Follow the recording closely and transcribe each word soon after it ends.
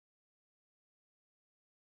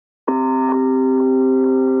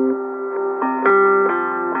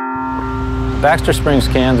Baxter Springs,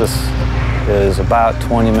 Kansas is about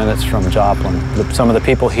 20 minutes from Joplin. Some of the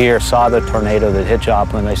people here saw the tornado that hit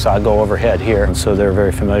Joplin. They saw it go overhead here, and so they're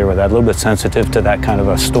very familiar with that, a little bit sensitive to that kind of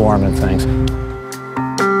a storm and things.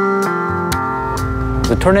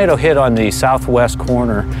 The tornado hit on the southwest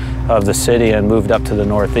corner of the city and moved up to the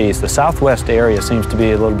northeast. The southwest area seems to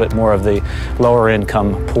be a little bit more of the lower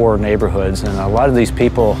income, poor neighborhoods, and a lot of these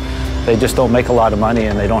people, they just don't make a lot of money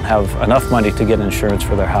and they don't have enough money to get insurance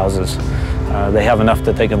for their houses. They have enough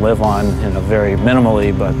that they can live on, very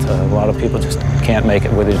minimally, but a lot of people just can't make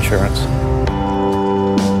it with insurance.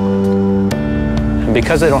 And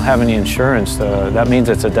because they don't have any insurance, that means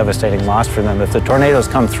it's a devastating loss for them. If the tornadoes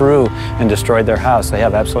come through and destroyed their house, they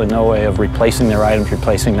have absolutely no way of replacing their items,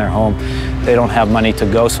 replacing their home. They don't have money to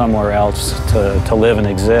go somewhere else to live and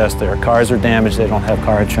exist. Their cars are damaged, they don't have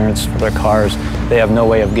car insurance for their cars. They have no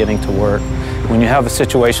way of getting to work. When you have a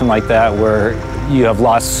situation like that where you have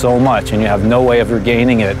lost so much and you have no way of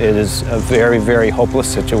regaining it, it is a very, very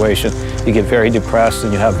hopeless situation. You get very depressed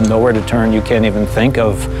and you have nowhere to turn. You can't even think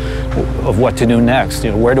of what to do next.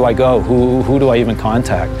 Where do I go? Who do I even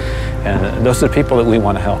contact? And those are the people that we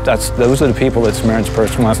want to help. Those are the people that Samaritan's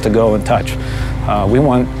Purse wants to go and touch. We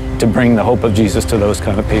want to bring the hope of Jesus to those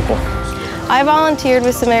kind of people. I volunteered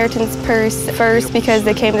with Samaritan's Purse first because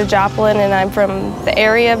they came to Joplin and I'm from the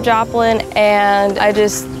area of Joplin, and I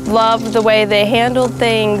just loved the way they handled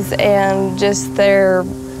things and just their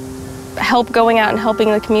help going out and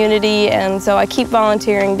helping the community, and so I keep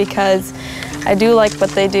volunteering because I do like what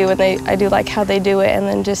they do and I do like how they do it, and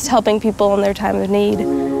then just helping people in their time of need.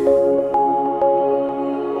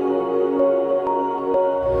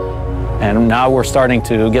 And now we're starting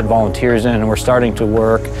to get volunteers in and we're starting to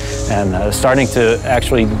work and starting to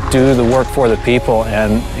actually do the work for the people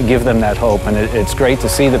and give them that hope. And it's great to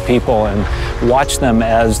see the people and watch them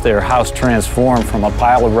as their house transform from a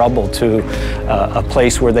pile of rubble to a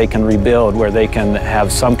place where they can rebuild, where they can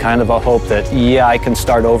have some kind of a hope that, yeah, I can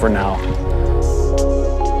start over now.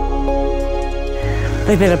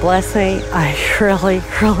 They've been a blessing. I really,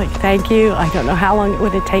 really thank you. I don't know how long it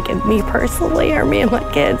would have taken me personally or me and my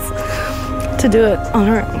kids to do it on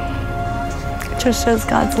our own. It just shows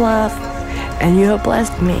God's love, and you have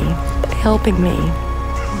blessed me by helping me.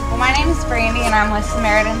 Well, my name is Brandy, and I'm with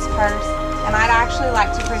Samaritan's Purse, and I'd actually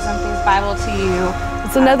like to present this Bible to you.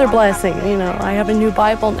 It's another blessing, I have a new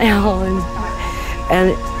Bible now,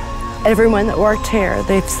 and everyone that worked here,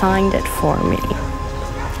 they've signed it for me.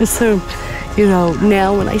 So,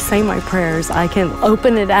 now when I say my prayers, I can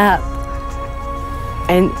open it up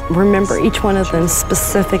and remember each one of them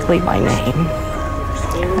specifically by name.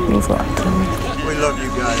 That means a lot to me. We love you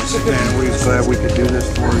guys, and we're glad we could do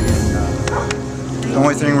this for you. And, the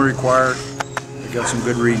only thing we require, we got some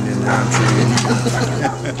good reading in there, I'm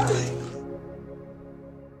sure.